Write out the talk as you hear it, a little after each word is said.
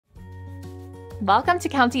Welcome to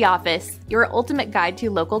County Office, your ultimate guide to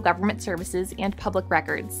local government services and public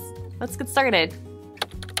records. Let's get started.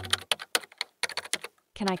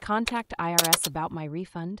 Can I contact IRS about my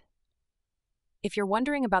refund? If you're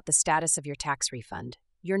wondering about the status of your tax refund,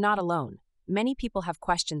 you're not alone. Many people have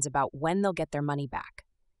questions about when they'll get their money back.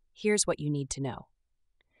 Here's what you need to know.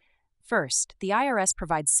 First, the IRS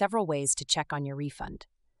provides several ways to check on your refund.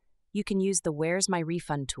 You can use the Where's My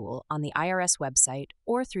Refund tool on the IRS website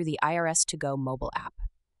or through the IRS To Go mobile app.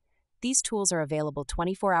 These tools are available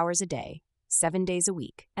 24 hours a day, 7 days a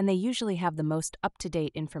week, and they usually have the most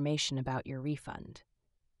up-to-date information about your refund.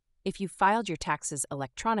 If you filed your taxes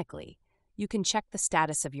electronically, you can check the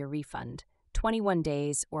status of your refund 21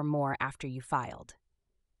 days or more after you filed.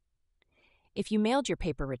 If you mailed your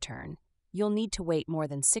paper return, you'll need to wait more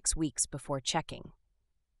than 6 weeks before checking.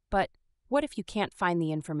 But what if you can't find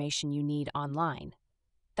the information you need online?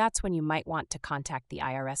 That's when you might want to contact the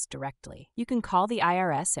IRS directly. You can call the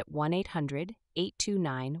IRS at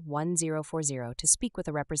 1-800-829-1040 to speak with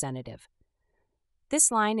a representative. This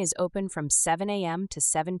line is open from 7 a.m. to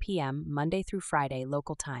 7 p.m. Monday through Friday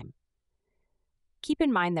local time. Keep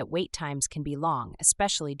in mind that wait times can be long,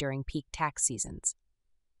 especially during peak tax seasons.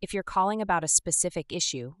 If you're calling about a specific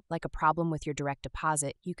issue, like a problem with your direct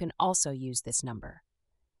deposit, you can also use this number.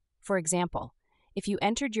 For example, if you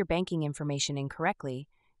entered your banking information incorrectly,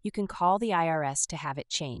 you can call the IRS to have it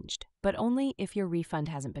changed, but only if your refund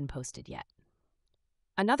hasn't been posted yet.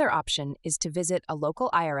 Another option is to visit a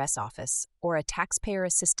local IRS office or a Taxpayer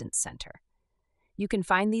Assistance Center. You can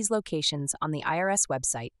find these locations on the IRS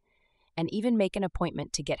website and even make an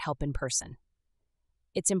appointment to get help in person.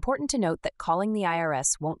 It's important to note that calling the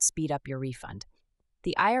IRS won't speed up your refund.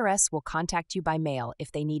 The IRS will contact you by mail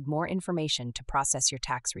if they need more information to process your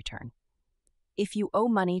tax return. If you owe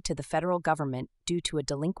money to the federal government due to a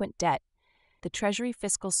delinquent debt, the Treasury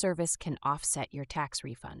Fiscal Service can offset your tax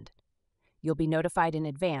refund. You'll be notified in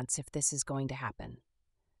advance if this is going to happen.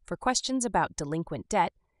 For questions about delinquent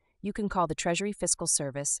debt, you can call the Treasury Fiscal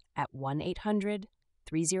Service at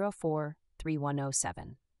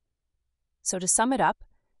 1-800-304-3107. So to sum it up,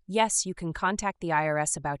 yes, you can contact the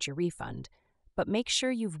IRS about your refund, but make sure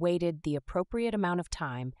you've waited the appropriate amount of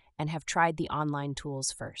time and have tried the online tools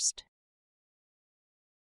first.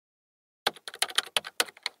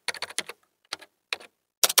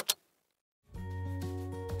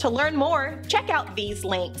 To learn more, check out these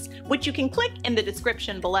links, which you can click in the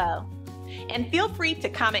description below. And feel free to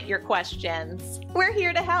comment your questions. We're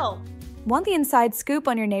here to help. Want the inside scoop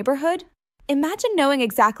on your neighborhood? Imagine knowing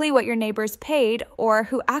exactly what your neighbors paid or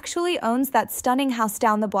who actually owns that stunning house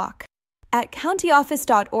down the block. At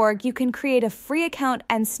countyoffice.org, you can create a free account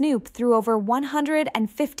and snoop through over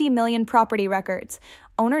 150 million property records,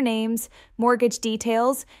 owner names, mortgage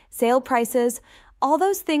details, sale prices, all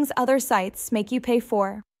those things other sites make you pay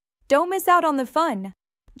for. Don't miss out on the fun.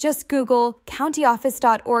 Just Google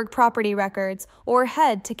countyoffice.org property records or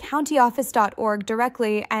head to countyoffice.org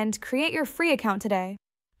directly and create your free account today.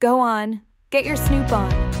 Go on, get your snoop on.